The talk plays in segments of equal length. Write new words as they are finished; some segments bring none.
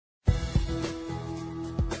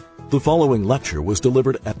The following lecture was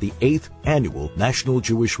delivered at the 8th Annual National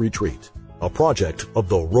Jewish Retreat, a project of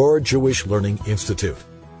the Rohr Jewish Learning Institute.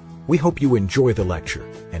 We hope you enjoy the lecture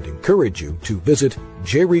and encourage you to visit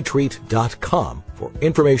jretreat.com for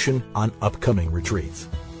information on upcoming retreats.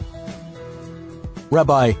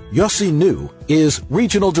 Rabbi Yossi New is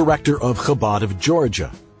Regional Director of Chabad of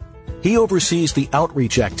Georgia. He oversees the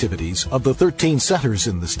outreach activities of the 13 centers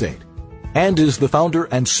in the state and is the founder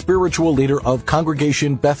and spiritual leader of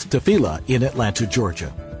Congregation Beth Tefillah in Atlanta,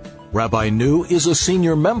 Georgia. Rabbi New is a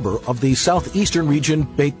senior member of the Southeastern Region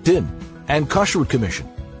Beit Din and Kashrut Commission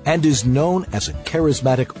and is known as a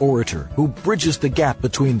charismatic orator who bridges the gap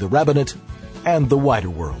between the rabbinate and the wider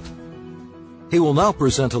world. He will now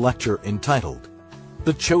present a lecture entitled,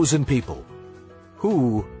 The Chosen People.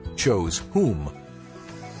 Who chose whom?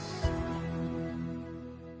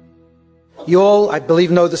 You all, I believe,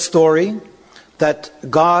 know the story that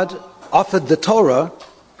God offered the Torah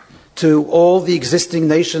to all the existing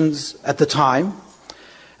nations at the time,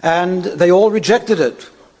 and they all rejected it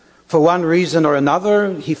for one reason or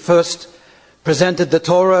another. He first presented the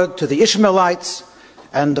Torah to the Ishmaelites,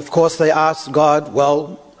 and of course they asked God,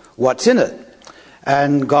 well, what's in it?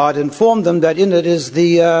 And God informed them that in it is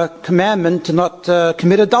the commandment to not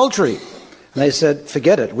commit adultery. And they said,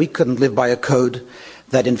 forget it, we couldn't live by a code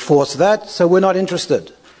that enforced that, so we're not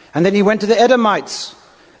interested. And then he went to the Edomites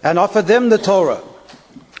and offered them the Torah.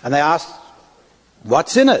 And they asked,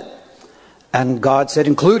 what's in it? And God said,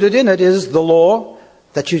 included in it is the law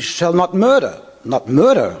that you shall not murder. Not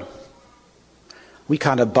murder. We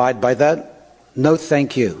can't abide by that. No,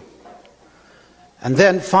 thank you. And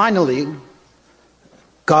then finally,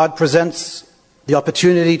 God presents the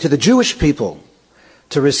opportunity to the Jewish people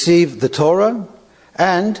to receive the Torah,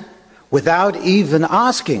 and without even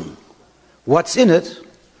asking what's in it,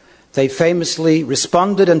 they famously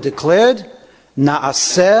responded and declared,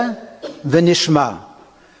 Na'aseh v'nishma.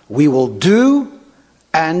 We will do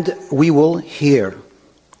and we will hear.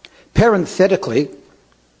 Parenthetically,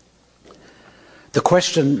 the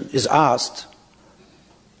question is asked,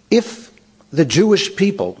 if the Jewish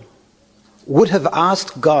people would have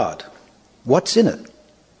asked God, what's in it?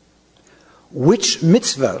 Which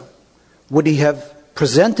mitzvah would he have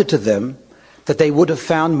presented to them that they would have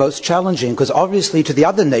found most challenging? Because obviously to the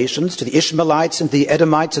other nations, to the Ishmaelites and the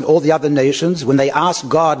Edomites and all the other nations, when they asked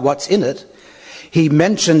God what's in it, he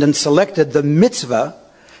mentioned and selected the mitzvah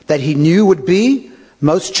that he knew would be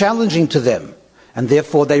most challenging to them, and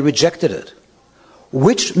therefore they rejected it.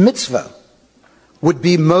 Which mitzvah would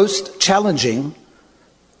be most challenging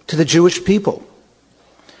to the Jewish people?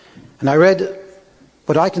 And I read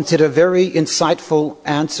what I consider a very insightful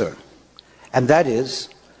answer, and that is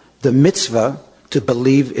the mitzvah to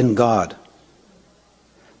believe in God.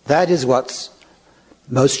 That is what's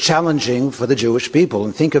most challenging for the Jewish people.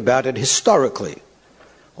 And think about it historically.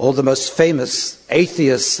 All the most famous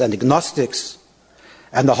atheists and agnostics,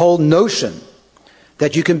 and the whole notion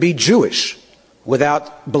that you can be Jewish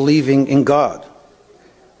without believing in God.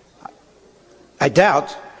 I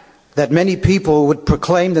doubt that many people would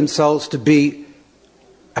proclaim themselves to be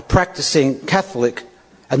a practicing Catholic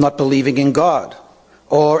and not believing in God,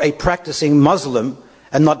 or a practicing Muslim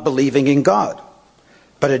and not believing in God.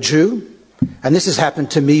 But a Jew, and this has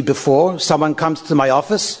happened to me before, someone comes to my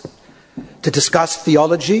office to discuss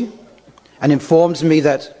theology and informs me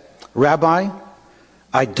that, Rabbi,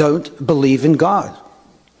 I don't believe in God.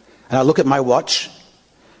 And I look at my watch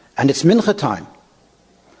and it's mincha time.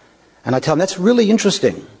 And I tell him, that's really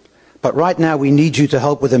interesting, but right now we need you to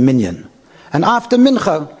help with a minyan. And after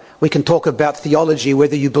mincha, we can talk about theology,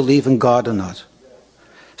 whether you believe in God or not.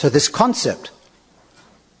 So this concept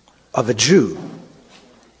of a Jew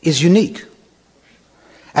is unique.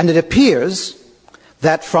 And it appears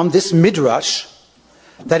that from this midrash,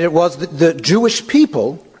 that it was the Jewish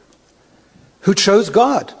people who chose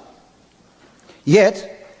God.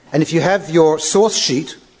 Yet, and if you have your source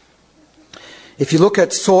sheet, if you look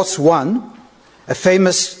at source 1, a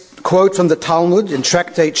famous quote from the Talmud in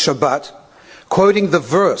Tractate Shabbat, quoting the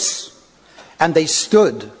verse, and they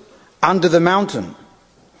stood under the mountain.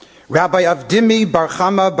 Rabbi Avdimi Bar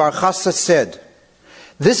Chama Bar Chassa said,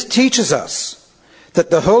 this teaches us that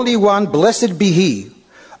the Holy One, blessed be He,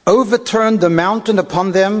 overturned the mountain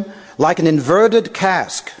upon them like an inverted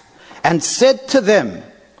cask, and said to them,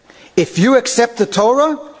 if you accept the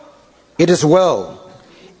Torah, it is well.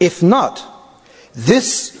 If not,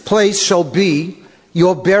 this place shall be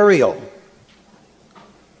your burial.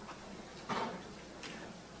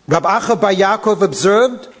 Rabbi Acha Bar Yaakov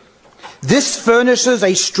observed, this furnishes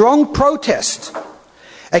a strong protest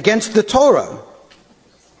against the Torah,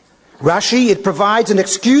 Rashi, it provides an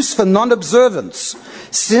excuse for non-observance,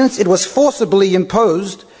 since it was forcibly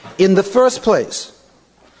imposed in the first place.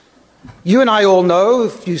 You and I all know,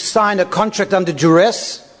 if you sign a contract under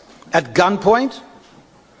duress, at gunpoint,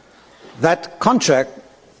 that contract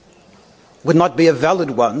would not be a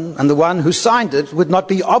valid one, and the one who signed it would not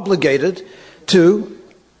be obligated to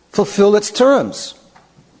fulfill its terms.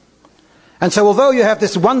 And so although you have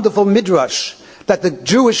this wonderful midrash that the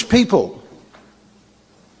Jewish people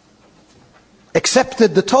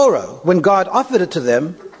accepted the Torah when God offered it to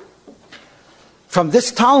them, from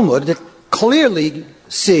this Talmud it clearly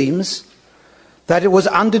seems that it was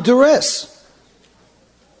under duress.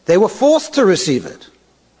 They were forced to receive it.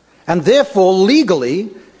 And therefore, legally,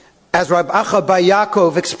 as Rabbi Acha Bar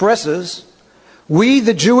Yaakov expresses, we,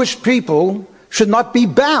 the Jewish people, should not be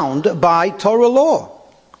bound by Torah law.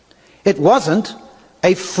 It wasn't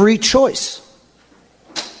a free choice.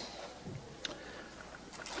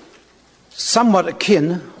 Somewhat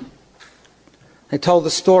akin, they told the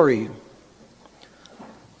story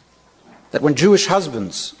that when Jewish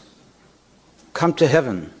husbands come to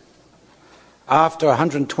heaven after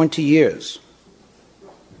 120 years,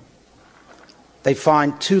 they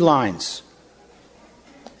find two lines,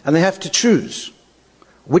 and they have to choose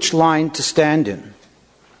which line to stand in.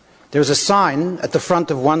 There's a sign at the front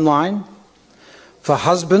of one line for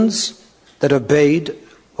husbands that obeyed,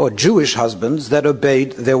 or Jewish husbands that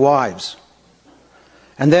obeyed their wives.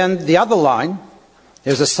 And then the other line,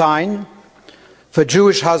 there's a sign for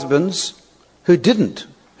Jewish husbands who didn't,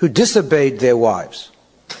 who disobeyed their wives.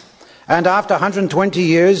 And after 120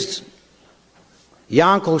 years,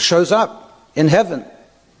 Yankel shows up in heaven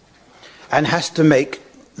and has to make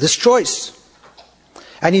this choice.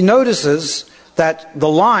 And he notices that the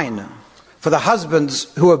line for the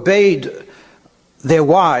husbands who obeyed their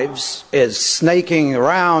wives is snaking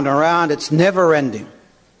around and around. It's never ending.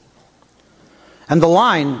 And the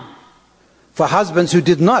line for husbands who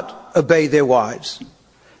did not obey their wives,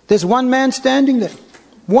 there's one man standing there.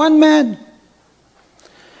 One man.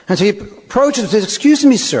 And so he approaches and says, "Excuse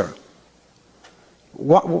me, sir.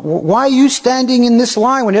 Why are you standing in this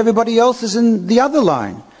line when everybody else is in the other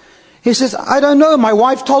line?" He says, "I don't know. My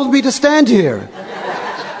wife told me to stand here."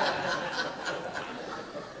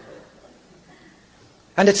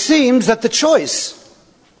 And it seems that the choice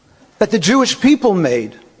that the Jewish people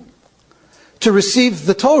made to receive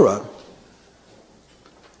the Torah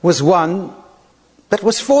was one that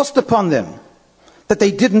was forced upon them, that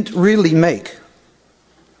they didn't really make.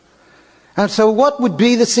 And so what would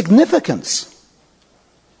be the significance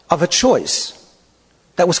of a choice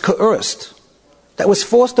that was coerced, that was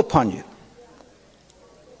forced upon you?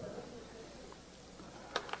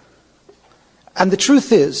 And the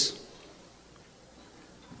truth is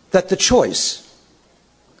that the choice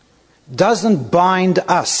doesn't bind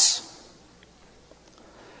us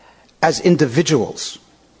as individuals.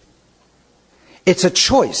 It's a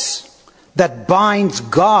choice that binds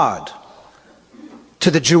God to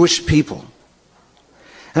the Jewish people.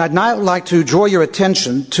 And I'd now like to draw your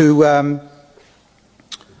attention to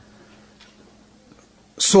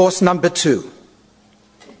source number 2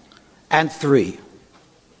 and 3.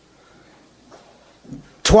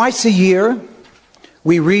 Twice a year,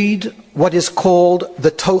 we read what is called the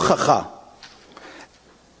Tochacha,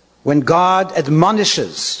 when God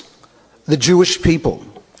admonishes the Jewish people.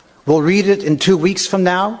 We'll read it in 2 weeks from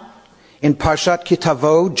now, in Parshat Ki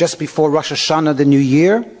Tavo, just before Rosh Hashanah, the New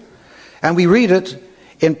Year. And we read it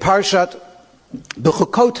in Parshat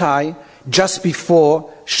Bechukotai, just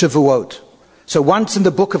before Shavuot. So once in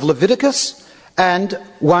the book of Leviticus, and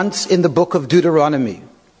once in the book of Deuteronomy.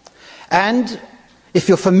 And if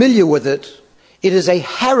you're familiar with it, it is a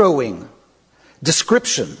harrowing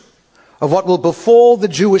description of what will befall the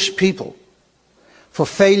Jewish people for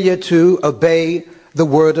failure to obey the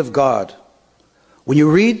Word of God. When you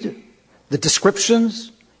read the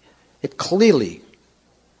descriptions, it clearly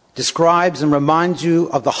describes and reminds you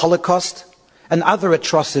of the Holocaust and other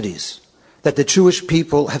atrocities that the Jewish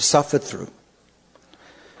people have suffered through.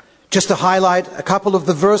 Just to highlight a couple of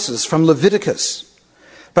the verses from Leviticus.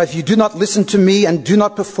 "But if you do not listen to me and do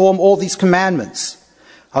not perform all these commandments,"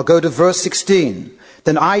 I'll go to verse 16.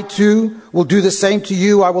 "Then I too will do the same to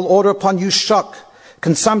you. I will order upon you shock,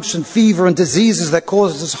 consumption, fever, and diseases that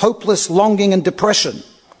causes hopeless longing and depression.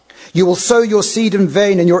 You will sow your seed in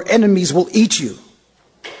vain, and your enemies will eat you."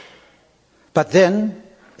 But then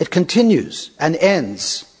it continues and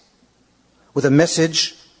ends with a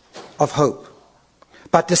message of hope.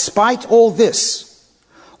 "But despite all this,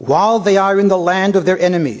 while they are in the land of their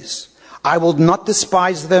enemies, I will not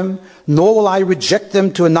despise them, nor will I reject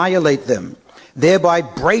them to annihilate them, thereby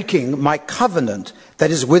breaking my covenant that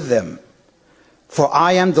is with them. For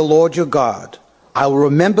I am the Lord your God. I will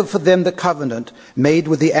remember for them the covenant made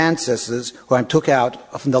with the ancestors who I took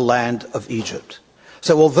out from the land of Egypt.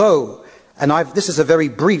 So although, this is a very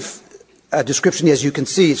brief description, as you can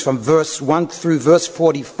see, it's from verse 1 through verse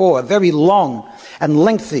 44, a very long and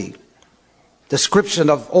lengthy description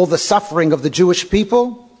of all the suffering of the Jewish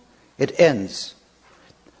people. It ends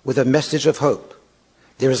with a message of hope.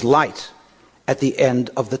 There is light at the end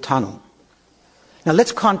of the tunnel. Now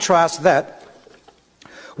let's contrast that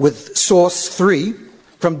with source 3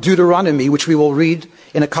 from Deuteronomy, which we will read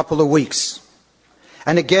in a couple of weeks.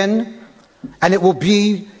 And again, and it will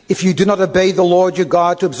be, if you do not obey the Lord your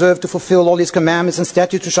God to observe, to fulfill all his commandments and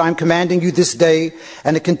statutes which I am commanding you this day.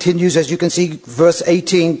 And it continues, as you can see, verse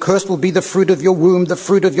 18, cursed will be the fruit of your womb, the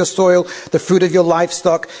fruit of your soil, the fruit of your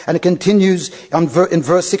livestock. And it continues in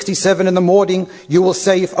verse 67, in the morning you will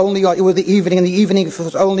say, if only it were the evening, in the evening if it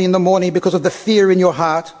was only in the morning, because of the fear in your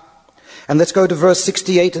heart. And let's go to verse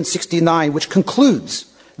 68 and 69, which concludes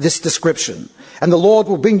this description. And the Lord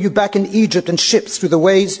will bring you back in Egypt in ships through the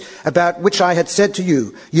ways about which I had said to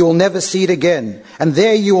you, you will never see it again. And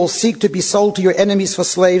there you will seek to be sold to your enemies for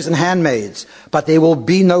slaves and handmaids, but there will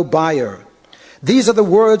be no buyer. These are the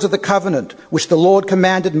words of the covenant which the Lord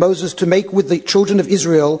commanded Moses to make with the children of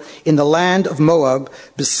Israel in the land of Moab,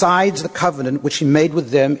 besides the covenant which he made with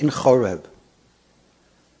them in Horeb.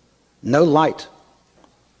 No light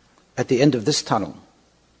at the end of this tunnel.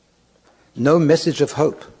 No message of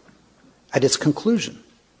hope at its conclusion.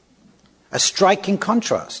 A striking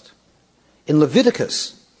contrast. In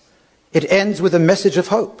Leviticus, it ends with a message of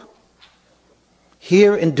hope.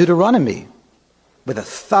 Here in Deuteronomy, with a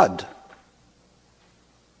thud.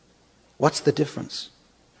 What's the difference?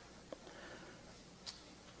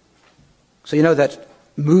 So you know that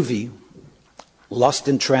movie, Lost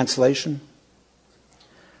in Translation?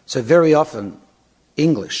 So very often,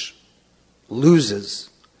 English loses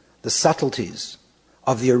the subtleties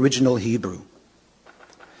of the original Hebrew.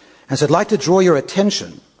 And so I'd like to draw your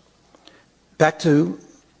attention back to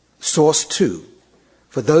source 2.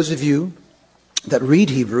 For those of you that read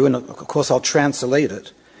Hebrew, and of course I'll translate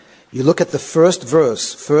it, you look at the first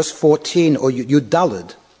verse, verse 14, or Yud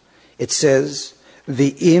Daled, it says,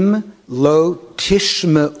 V'im lo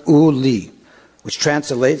tishma'u li, which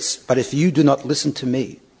translates, but if you do not listen to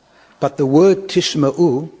me. But the word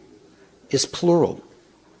tishma'u is plural.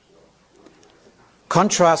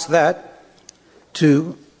 Contrast that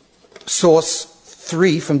to source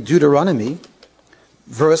 3 from Deuteronomy,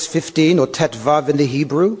 verse 15, or Tetvav in the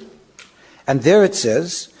Hebrew. And there it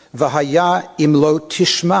says, V'haya imlo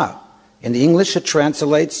tishma. In the English it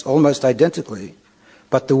translates almost identically,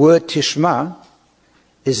 but the word tishma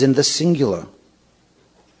is in the singular.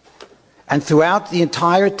 And throughout the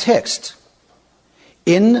entire text,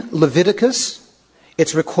 in Leviticus,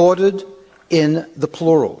 it's recorded in the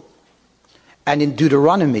plural. And in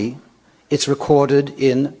Deuteronomy, it's recorded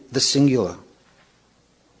in the singular.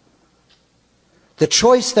 The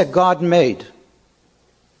choice that God made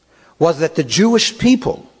was that the Jewish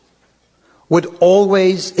people would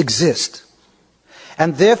always exist.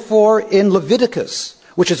 And therefore, in Leviticus,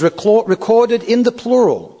 which is recorded in the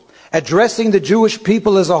plural, addressing the Jewish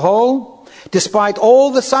people as a whole, despite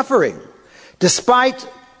all the suffering, despite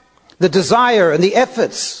the desire and the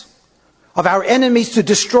efforts of our enemies to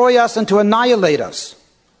destroy us and to annihilate us,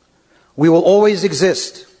 we will always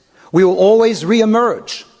exist. We will always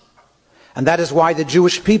re-emerge. And that is why the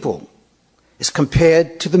Jewish people is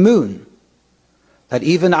compared to the moon, that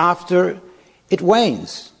even after it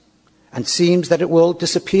wanes and seems that it will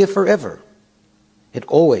disappear forever, it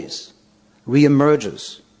always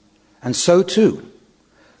re-emerges. And so too,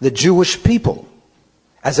 the Jewish people,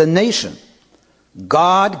 as a nation,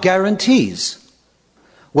 God guarantees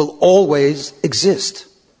will always exist.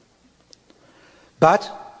 But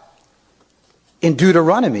in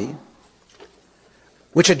Deuteronomy,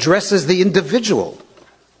 which addresses the individual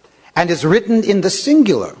and is written in the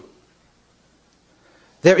singular,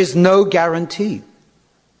 there is no guarantee.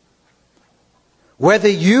 Whether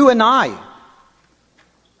you and I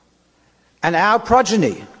and our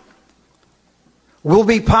progeny will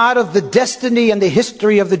be part of the destiny and the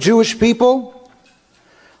history of the Jewish people,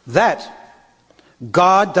 that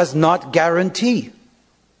God does not guarantee.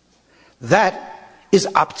 That is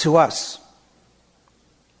up to us.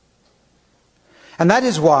 And that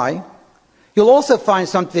is why you'll also find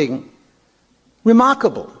something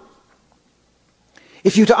remarkable.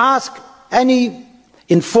 If you to ask any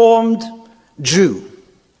informed Jew,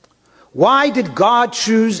 why did God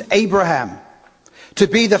choose Abraham to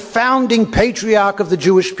be the founding patriarch of the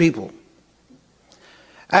Jewish people?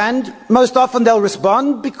 And most often they'll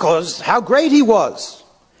respond because how great he was.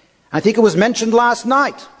 I think it was mentioned last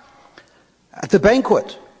night at the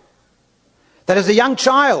banquet that as a young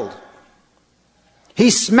child he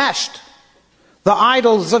smashed the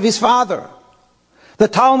idols of his father. The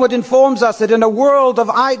Talmud informs us that in a world of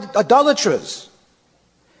idolaters,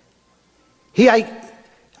 he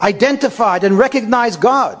identified and recognized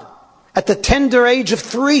God at the tender age of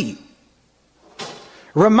 3.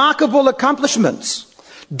 Remarkable accomplishments,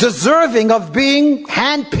 deserving of being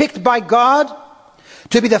handpicked by God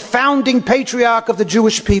to be the founding patriarch of the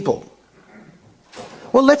Jewish people.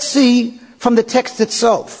 Well, let's see from the text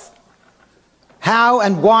itself how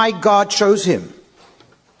and why God chose him.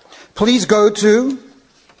 Please go to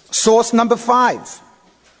source number 5.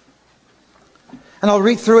 And I'll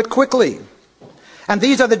read through it quickly. And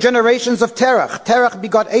these are the generations of Terach. Terach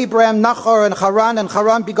begot Abraham, Nachor, and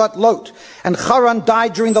Haran begot Lot. And Haran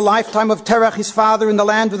died during the lifetime of Terach, his father, in the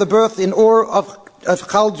land of the birth in Ur of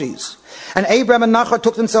Chaldees. And Abraham and Nachor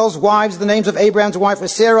took themselves wives. The names of Abraham's wife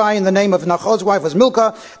was Sarai, and the name of Nachor's wife was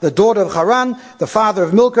Milcah, the daughter of Haran, the father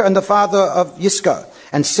of Milcah, and the father of Yiscah.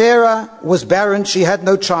 And Sarah was barren, she had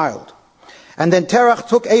no child. And then Terach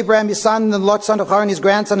took Abraham his son, and Lot son of Haran his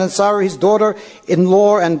grandson, and Sarah his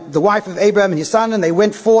daughter-in-law, and the wife of Abraham and his son, and they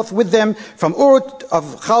went forth with them from Ur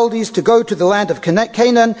of Chaldees to go to the land of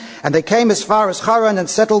Canaan, and they came as far as Haran and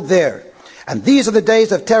settled there. And these are the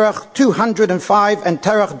days of Terach, 205, and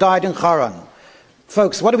Terach died in Haran.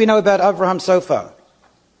 Folks, what do we know about Abraham so far?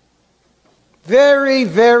 Very,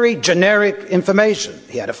 very generic information.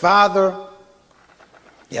 He had a father,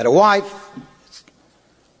 he had a wife,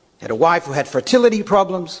 who had fertility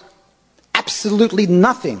problems. Absolutely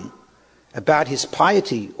nothing about his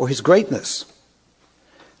piety or his greatness.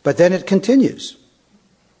 But then it continues.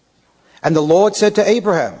 And the Lord said to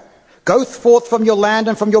Abraham, "Go forth from your land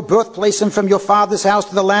and from your birthplace and from your father's house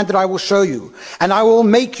to the land that I will show you, and I will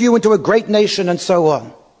make you into a great nation," and so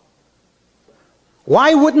on.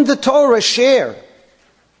 Why wouldn't the Torah share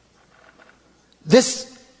this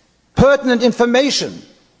pertinent information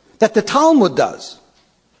that the Talmud does?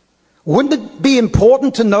 Wouldn't it be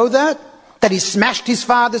important to know that he smashed his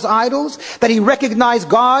father's idols, that he recognized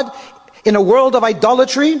God in a world of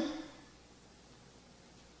idolatry,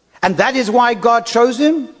 and that is why God chose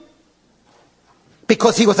him?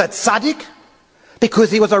 Because he was a tzaddik? Because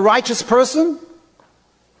he was a righteous person?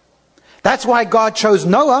 That's why God chose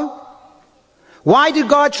Noah. Why did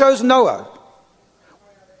God choose Noah?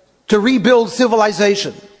 To rebuild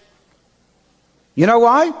civilization. You know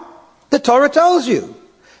why? The Torah tells you.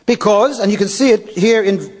 Because, and you can see it here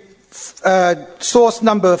in source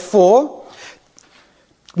number 4,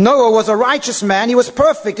 Noah was a righteous man. He was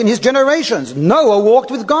perfect in his generations. Noah walked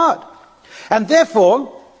with God. And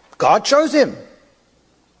therefore, God chose him.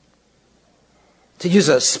 To use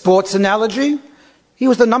a sports analogy, he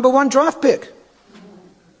was the number 1 draft pick.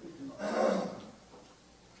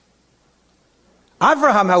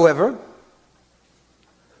 Abraham, however,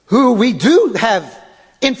 who we do have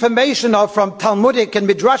information of from Talmudic and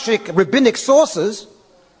Midrashic rabbinic sources,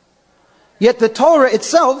 yet the Torah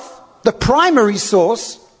itself, the primary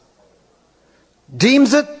source,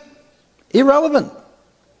 deems it irrelevant.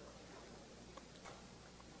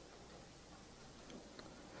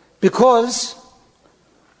 Because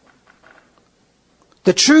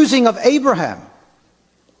the choosing of Abraham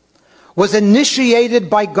was initiated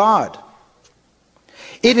by God.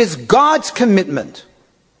 It is God's commitment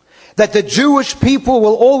that the Jewish people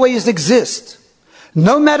will always exist,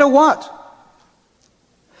 no matter what.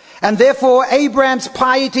 And therefore, Abraham's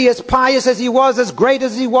piety, as pious as he was, as great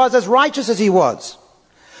as he was, as righteous as he was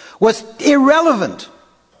irrelevant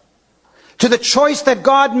to the choice that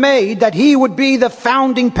God made that he would be the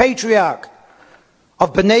founding patriarch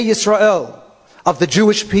of Bnei Yisrael, of the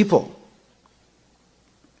Jewish people.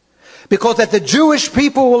 Because that the Jewish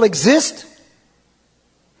people will exist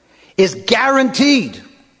is guaranteed.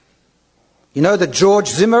 You know the George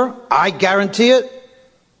Zimmer, "I guarantee it"?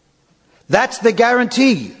 That's the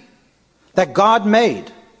guarantee that God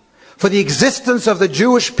made for the existence of the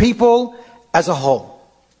Jewish people as a whole.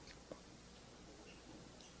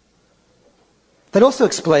 That also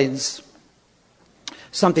explains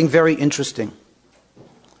something very interesting.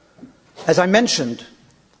 As I mentioned,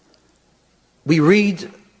 we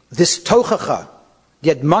read this tochacha,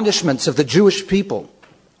 the admonishments of the Jewish people,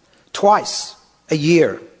 twice a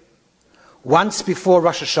year. Once before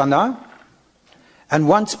Rosh Hashanah and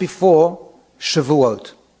once before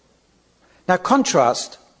Shavuot. Now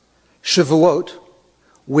contrast Shavuot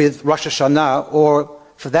with Rosh Hashanah, or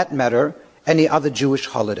for that matter, any other Jewish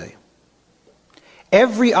holiday.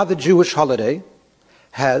 Every other Jewish holiday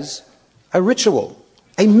has a ritual,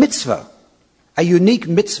 a mitzvah, a unique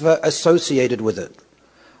mitzvah associated with it.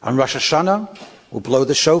 On Rosh Hashanah, we'll blow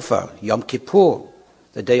the shofar. Yom Kippur,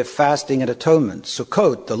 the day of fasting and atonement.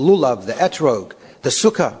 Sukkot, the lulav, the etrog, the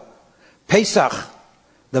sukkah. Pesach,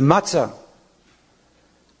 the matzah.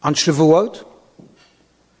 On Shavuot,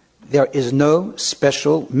 there is no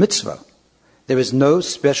special mitzvah. There is no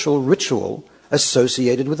special ritual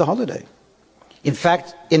associated with the holiday. In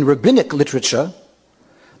fact, in rabbinic literature,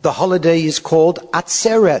 the holiday is called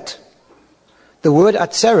Atzeret. The word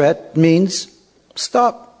Atzeret means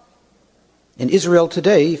stop. In Israel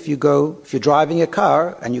today, if you're driving a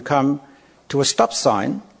car and you come to a stop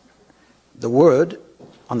sign, the word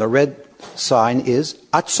on the red sign is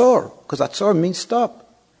Atzor, because Atzor means stop.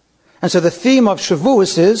 And so the theme of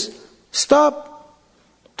Shavuos is stop,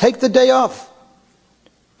 take the day off.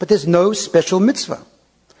 But there's no special mitzvah.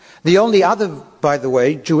 The only other, by the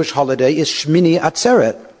way, Jewish holiday is Shmini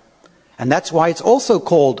Atzeret. And that's why it's also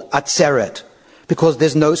called Atzeret, because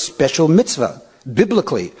there's no special mitzvah.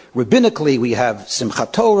 Biblically, rabbinically, we have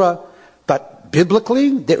Simchat Torah, but biblically,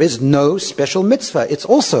 there is no special mitzvah. It's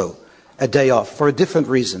also a day off for a different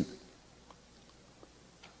reason.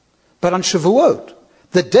 But on Shavuot,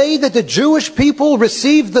 the day that the Jewish people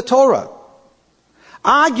received the Torah,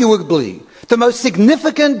 arguably the most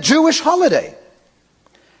significant Jewish holiday,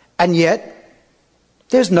 and yet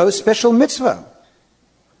there's no special mitzvah.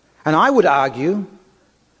 And I would argue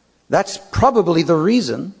that's probably the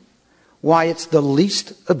reason why it's the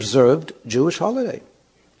least observed Jewish holiday.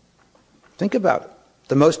 Think about it.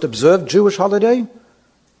 The most observed Jewish holiday?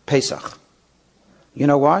 Pesach. You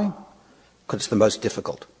know why? Because it's the most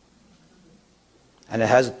difficult. And it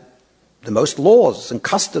has the most laws and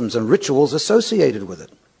customs and rituals associated with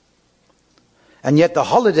it. And yet the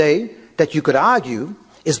holiday that you could argue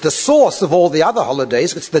is the source of all the other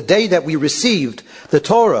holidays. It's the day that we received the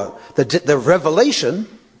Torah, the revelation.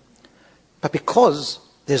 But because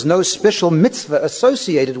there's no special mitzvah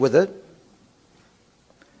associated with it,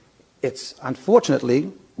 it's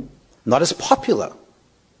unfortunately not as popular.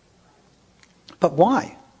 But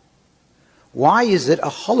why? Why is it a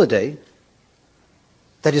holiday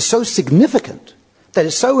that is so significant, that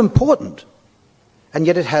is so important, and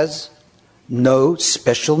yet it has no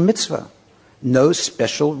special mitzvah, no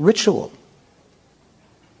special ritual?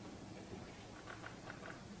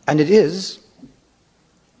 And it is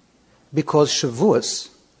because Shavuos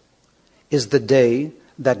is the day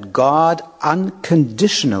that God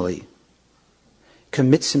unconditionally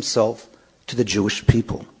commits himself to the Jewish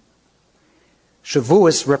people.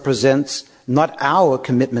 Shavuos represents not our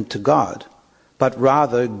commitment to God, but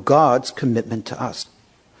rather God's commitment to us.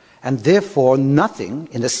 And therefore, nothing,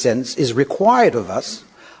 in a sense, is required of us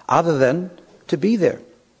other than to be there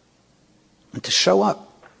and to show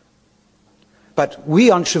up. But we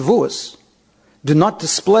on Shavuos do not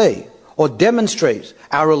display or demonstrate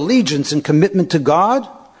our allegiance and commitment to God,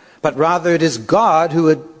 but rather it is God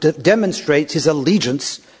who demonstrates his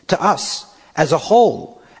allegiance to us as a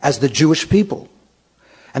whole, as the Jewish people.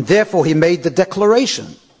 And therefore he made the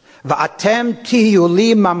declaration, Va'atem tiyu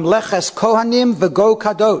li mamleches kohanim v'go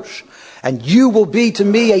kadosh, and you will be to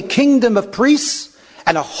me a kingdom of priests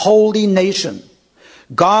and a holy nation.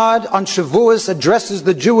 God on Shavuos addresses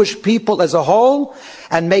the Jewish people as a whole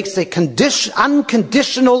and makes a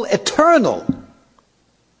unconditional, eternal,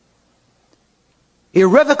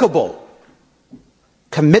 irrevocable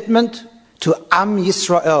commitment to Am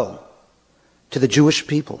Yisrael, to the Jewish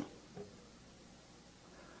people.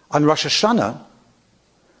 On Rosh Hashanah,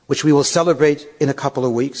 which we will celebrate in a couple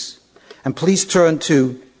of weeks, and please turn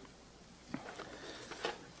to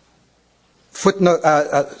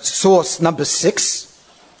source number 6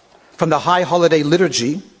 from the High Holiday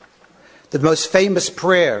Liturgy, the most famous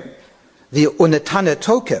prayer, the Unetane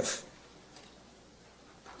Tokef.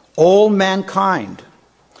 All mankind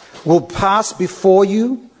will pass before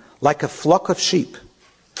you like a flock of sheep,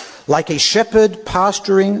 like a shepherd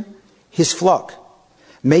pasturing his flock,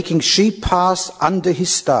 making sheep pass under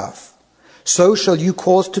his staff. So shall you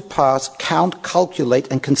cause to pass, count, calculate,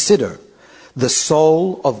 and consider the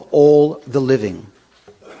soul of all the living.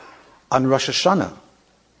 On Rosh Hashanah,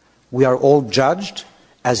 we are all judged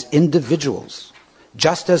as individuals,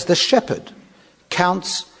 just as the shepherd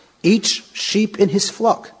counts each sheep in his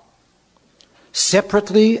flock,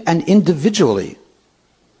 separately and individually.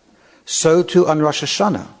 So too on Rosh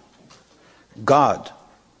Hashanah, God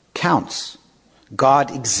counts,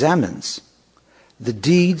 God examines the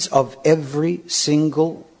deeds of every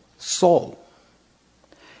single soul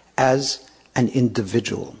as an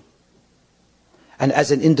individual. And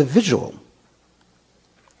as an individual,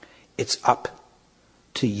 it's up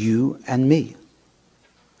to you and me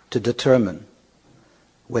to determine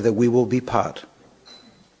whether we will be part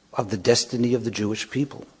of the destiny of the Jewish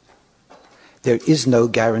people. There is no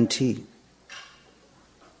guarantee.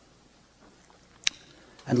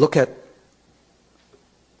 And look at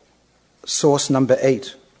source number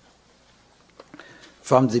 8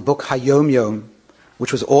 from the book Hayom Yom,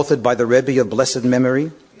 which was authored by the Rebbe of blessed memory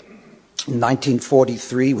in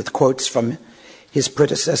 1943, with quotes from his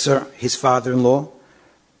predecessor, his father-in-law,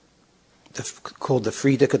 called the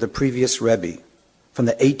Frierdiker, the previous Rebbe, from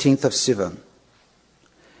the 18th of Sivan.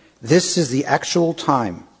 This is the actual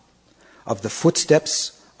time of the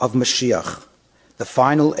footsteps of Mashiach, the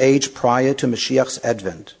final age prior to Mashiach's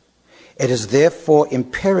advent. It is therefore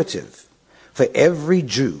imperative for every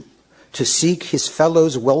Jew to seek his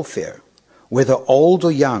fellow's welfare, whether old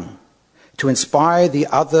or young, to inspire the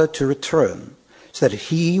other to return, so that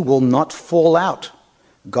he will not fall out,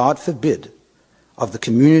 God forbid, of the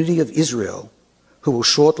community of Israel, who will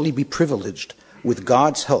shortly be privileged, with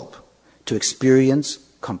God's help, to experience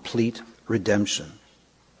complete redemption.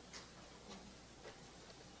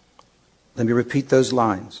 Let me repeat those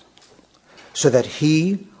lines. So that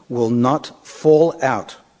he will not fall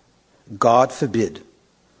out, God forbid,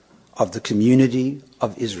 of the community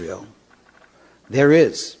of Israel. There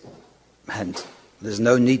is, and there's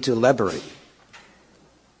no need to elaborate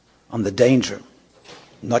on the danger,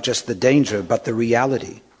 not just the danger, but the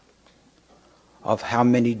reality of how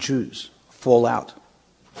many Jews fall out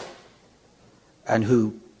and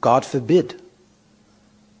who, God forbid,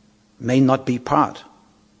 may not be part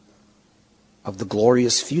of the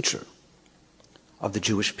glorious future of the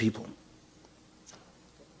Jewish people.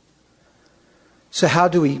 So how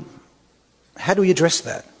do we address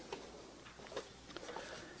that?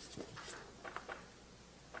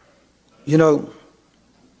 You know,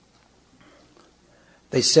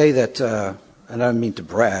 they say that, and I don't mean to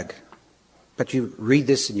brag, but you read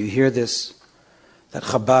this and you hear this, that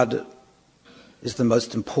Chabad is the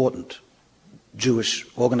most important Jewish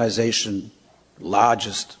organization,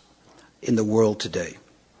 largest in the world today.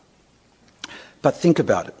 But think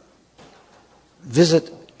about it.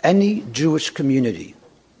 Visit any Jewish community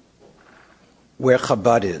where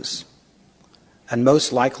Chabad is, and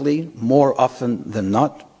most likely, more often than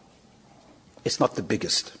not, it's not the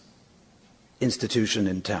biggest institution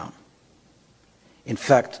in town. In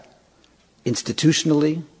fact,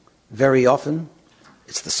 institutionally, very often,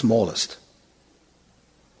 it's the smallest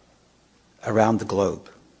around the globe.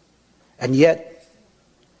 And yet,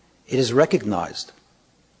 it is recognized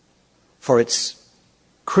for its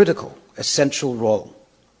critical, essential role.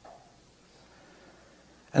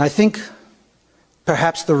 And I think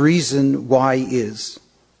perhaps the reason why is,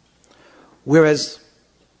 whereas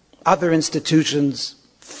other institutions,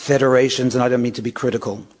 federations, and I don't mean to be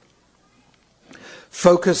critical,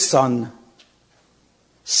 focus on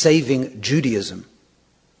saving Judaism,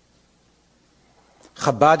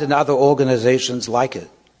 Chabad and other organizations like it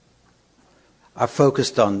are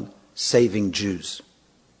focused on saving Jews.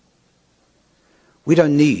 We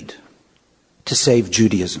don't need to save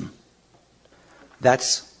Judaism.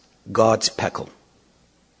 That's God's pekel.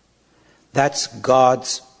 That's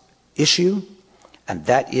God's issue, and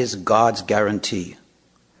that is God's guarantee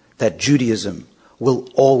that Judaism will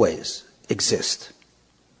always exist.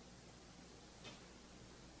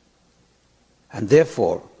 And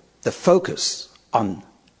therefore, the focus on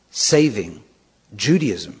saving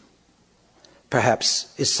Judaism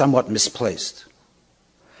perhaps is somewhat misplaced,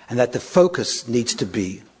 and that the focus needs to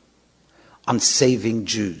be on saving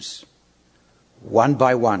Jews, one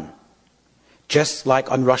by one, just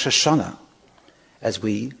like on Rosh Hashanah, as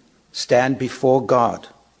we stand before God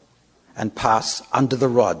and pass under the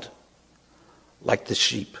rod like the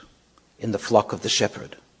sheep in the flock of the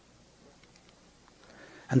shepherd.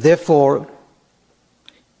 And therefore,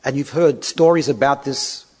 and you've heard stories about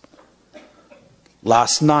this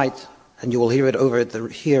last night, and you will hear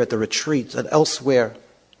it here at the retreat and elsewhere,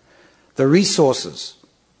 the resources,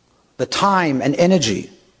 the time and energy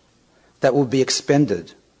that will be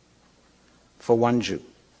expended for one Jew.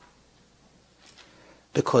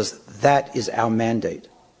 Because that is our mandate.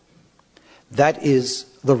 That is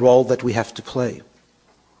the role that we have to play,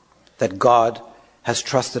 that God has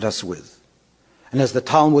trusted us with. And as the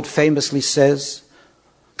Talmud famously says,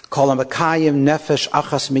 Kol hamakayim nefesh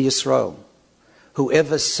achas miYisrael,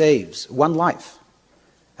 whoever saves one life,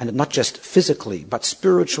 and not just physically, but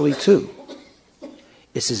spiritually too,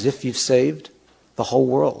 it's as if you've saved the whole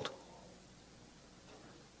world.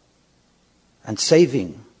 And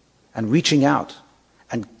saving and reaching out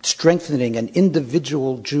and strengthening an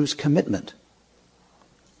individual Jew's commitment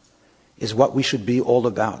is what we should be all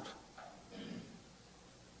about.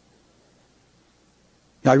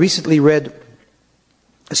 Now, I recently read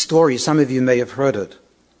a story, some of you may have heard it.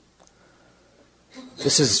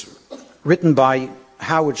 This is written by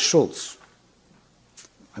Howard Schultz.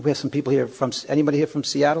 We have some people here anybody here from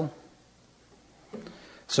Seattle?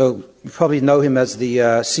 So you probably know him as the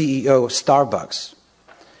CEO of Starbucks.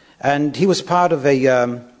 And he was part of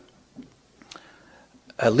a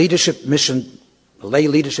leadership mission, a lay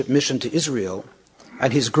leadership mission to Israel,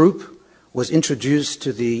 and his group was introduced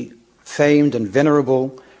to the famed and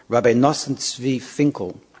venerable Rabbi Nosson Tzvi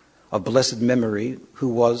Finkel of blessed memory, who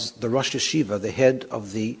was the Rosh Yeshiva, the head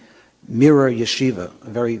of the Mirror Yeshiva, a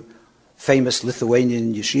very famous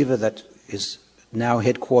Lithuanian yeshiva that is now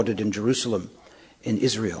headquartered in Jerusalem, in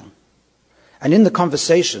Israel. And in the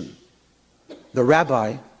conversation, the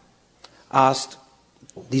rabbi asked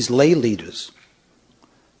these lay leaders,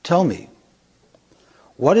 tell me,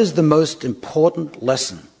 what is the most important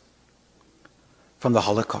lesson from the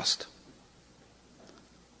Holocaust?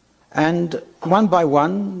 And one by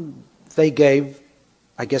one, they gave,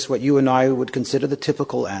 I guess, what you and I would consider the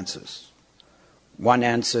typical answers. One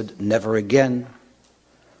answered, never again.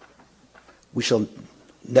 We shall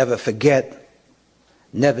never forget,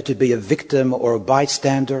 never to be a victim or a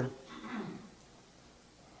bystander.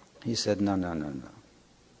 He said, no.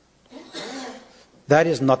 That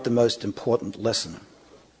is not the most important lesson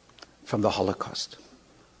from the Holocaust.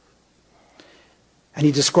 And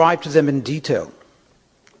he described to them in detail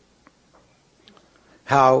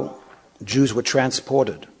how Jews were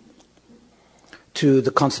transported to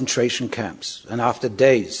the concentration camps, and after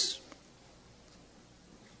days,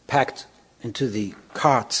 packed into the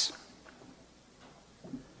carts.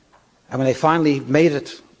 And when they finally made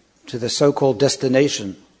it to the so-called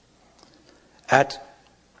destination at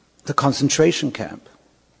the concentration camp,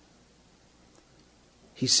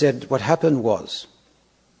 he said what happened was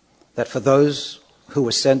that for those who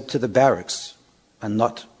were sent to the barracks and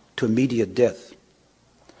not to immediate death,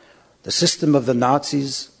 the system of the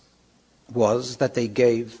Nazis was that they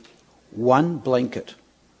gave one blanket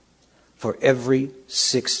for every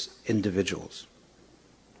 6 individuals.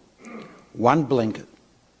 One blanket.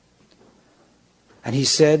 And he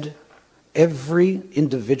said every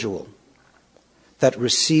individual that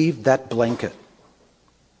received that blanket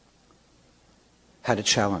had a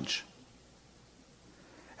challenge.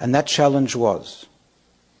 And that challenge was,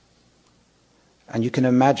 and you can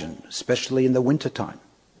imagine, especially in the wintertime,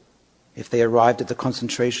 if they arrived at the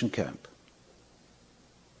concentration camp,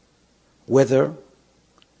 whether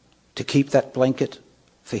to keep that blanket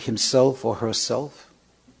for himself or herself,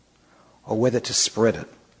 or whether to spread it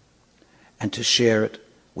and to share it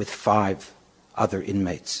with 5 other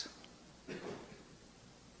inmates.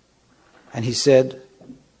 And he said,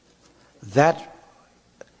 that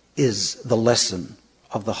is the lesson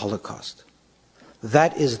of the Holocaust.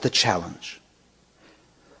 That is the challenge.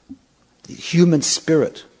 The human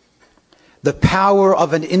spirit, the power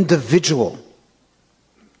of an individual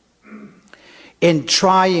in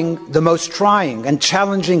trying the most trying and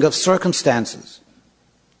challenging of circumstances,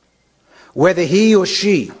 whether he or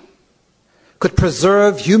she could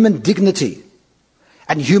preserve human dignity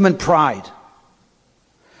and human pride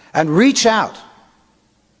and reach out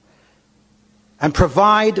and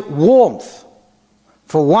provide warmth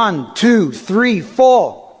for 1, 2, 3,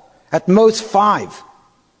 4, at most 5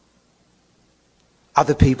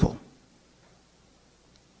 other people.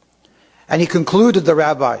 And he concluded, the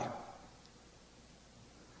rabbi,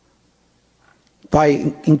 by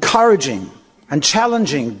encouraging and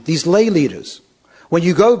challenging these lay leaders. When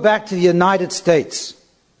you go back to the United States,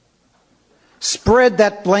 spread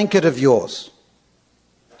that blanket of yours,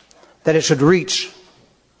 that it should reach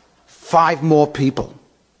 5 more people.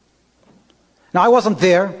 Now, I wasn't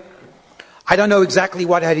there. I don't know exactly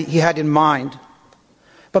what he had in mind.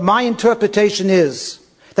 But my interpretation is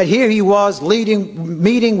that here he was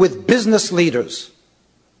meeting with business leaders,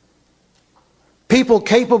 people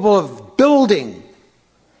capable of building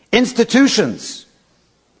institutions.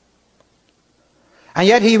 And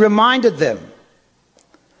yet he reminded them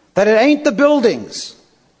that it ain't the buildings,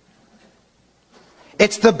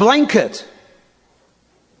 it's the blanket.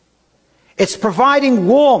 It's providing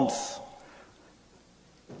warmth.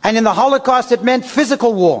 And in the Holocaust it meant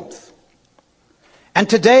physical warmth. And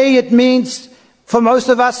today it means, for most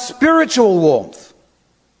of us, spiritual warmth.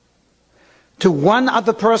 To one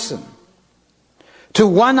other person, to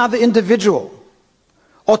one other individual,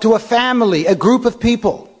 or to a family, a group of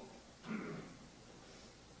people.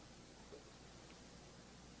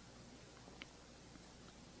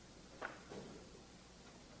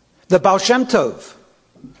 The Baal Shem Tov,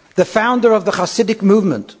 the founder of the Hasidic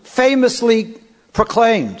movement, famously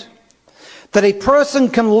proclaimed that a person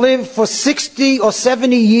can live for 60 or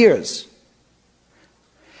 70 years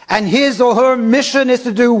And his or her mission is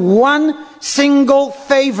to do one single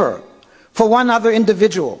favor for one other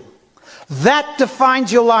individual. That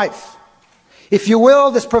defines your life. If you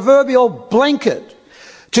will, this proverbial blanket,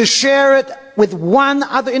 to share it with one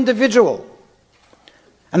other individual.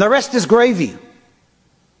 And the rest is gravy.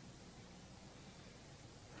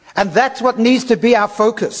 And that's what needs to be our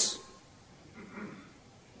focus.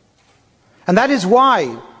 And that is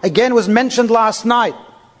why, again, was mentioned last night,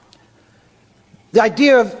 the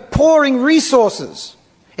idea of pouring resources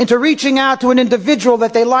into reaching out to an individual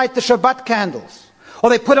that they light the Shabbat candles, or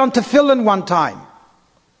they put on tefillin one time.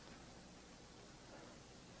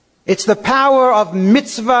 It's the power of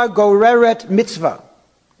mitzvah goreret mitzvah.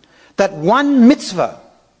 That one mitzvah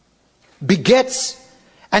begets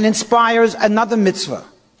and inspires another mitzvah.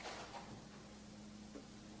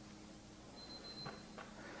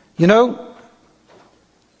 You know,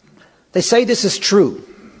 they say this is true,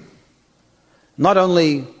 not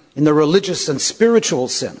only in the religious and spiritual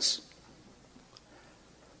sense,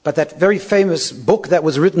 but that very famous book that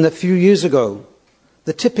was written a few years ago,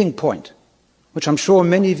 The Tipping Point, which I'm sure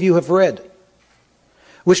many of you have read,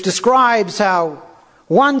 which describes how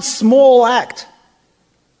one small act,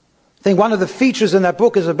 I think one of the features in that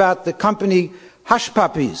book is about the company Hush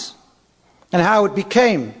Puppies and how it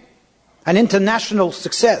became an international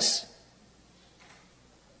success.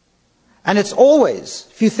 And it's always,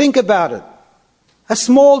 if you think about it, a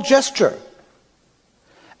small gesture,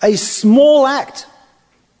 a small act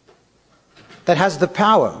that has the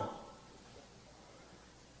power,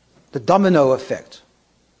 the domino effect.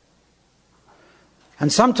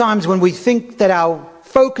 And sometimes when we think that our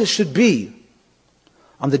focus should be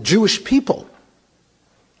on the Jewish people,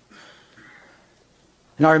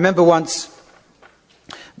 and I remember once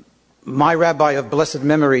my rabbi of blessed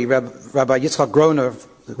memory, Rabbi Yitzchak Groner,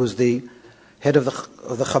 who was the head of the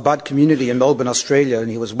Chabad community in Melbourne, Australia, and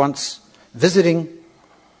he was once visiting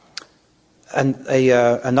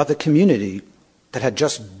another community that had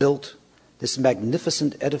just built this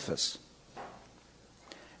magnificent edifice.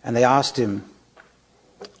 And they asked him,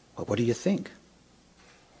 well, what do you think?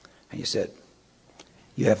 And he said,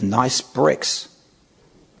 you have nice bricks.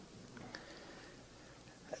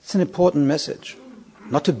 It's an important message.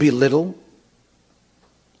 Not to belittle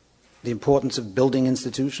the importance of building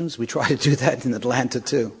institutions. We try to do that in Atlanta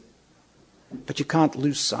too. But you can't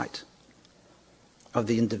lose sight of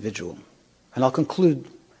the individual. And I'll conclude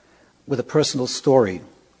with a personal story.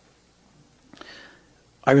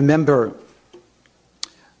 I remember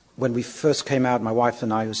when we first came out, my wife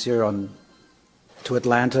and I was here to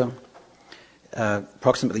Atlanta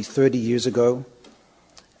approximately 30 years ago,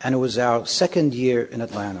 and it was our second year in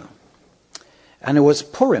Atlanta. And it was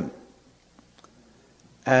Purim.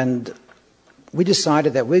 And we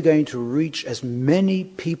decided that we're going to reach as many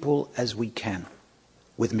people as we can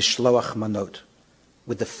with Mishloach Manot,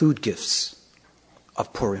 with the food gifts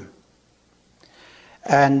of Purim.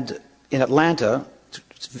 And in Atlanta,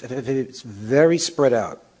 it's very spread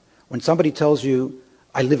out. When somebody tells you,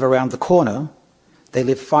 I live around the corner, they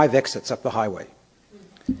live 5 exits up the highway.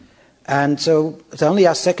 And so it's only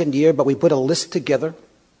our second year, but we put a list together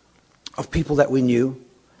of people that we knew,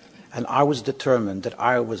 and I was determined that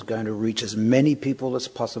I was going to reach as many people as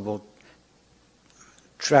possible,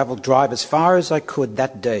 drive as far as I could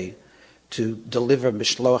that day to deliver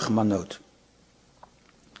Mishloach Manot.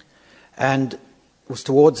 And it was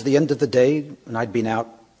towards the end of the day, and I'd been out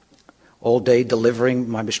all day delivering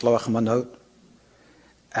my Mishloach Manot,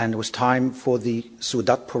 and it was time for the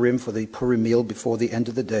Sudat Purim, for the Purim meal before the end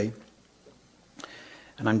of the day.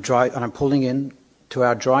 And I'm pulling in to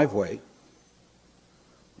our driveway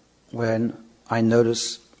when I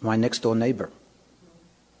notice my next door neighbor,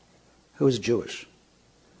 who is Jewish,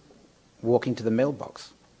 walking to the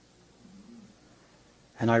mailbox.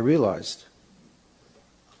 And I realized,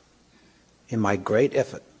 in my great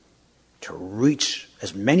effort to reach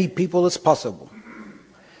as many people as possible,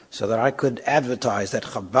 so that I could advertise that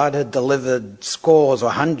Chabad had delivered scores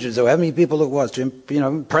or hundreds or how many people it was to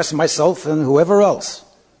impress myself and whoever else,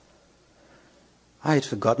 I had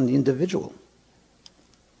forgotten the individual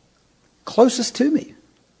closest to me,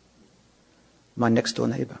 my next door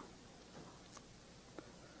neighbor.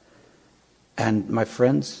 And my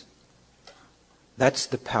friends, that's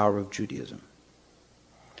the power of Judaism.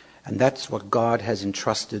 And that's what God has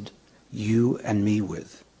entrusted you and me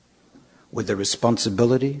with the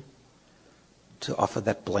responsibility to offer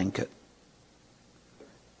that blanket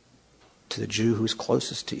to the Jew who's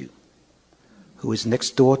closest to you, who is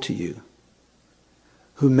next door to you,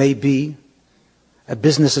 who may be a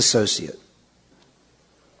business associate,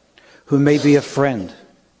 who may be a friend,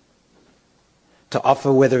 to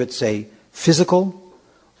offer whether it's a physical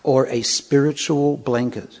or a spiritual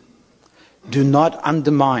blanket. Do not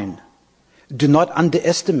undermine, do not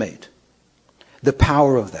underestimate the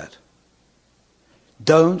power of that.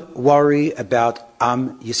 Don't worry about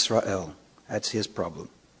Am Yisrael. That's his problem.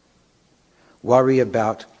 Worry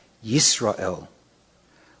about Yisrael.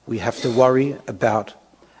 We have to worry about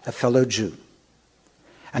a fellow Jew.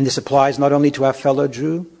 And this applies not only to our fellow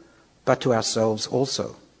Jew, but to ourselves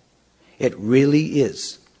also. It really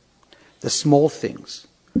is the small things,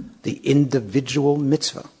 the individual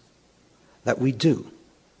mitzvah that we do,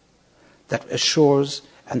 that assures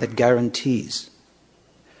and that guarantees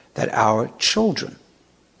that our children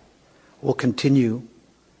will continue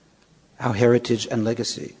our heritage and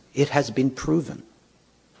legacy. It has been proven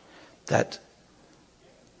that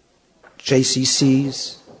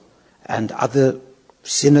JCCs and other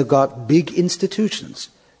synagogue, big institutions,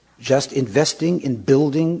 just investing in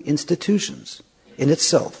building institutions in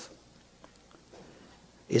itself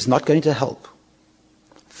is not going to help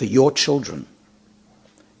for your children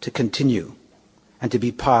to continue and to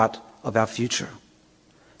be part of our future.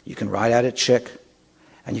 You can write out a check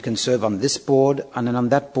and you can serve on this board and on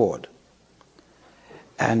that board.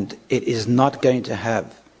 And it is not going to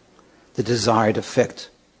have the desired effect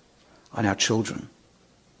on our children.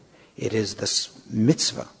 It is this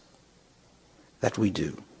mitzvah that we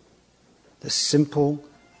do. The simple,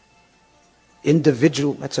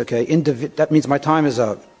 individual, that's okay, that means my time is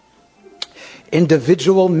up.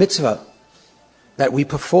 Individual mitzvah that we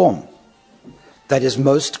perform that is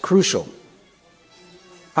most crucial.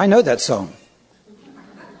 I know that song.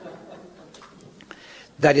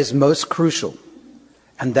 That is most crucial.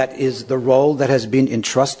 And that is the role that has been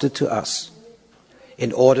entrusted to us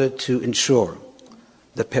in order to ensure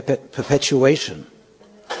the perpetuation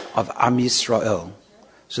of Am Yisrael,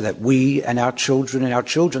 so that we and our children and our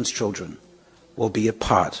children's children will be a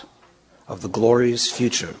part of the glorious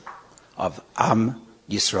future of Am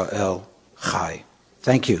Yisrael Chai.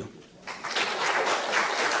 Thank you.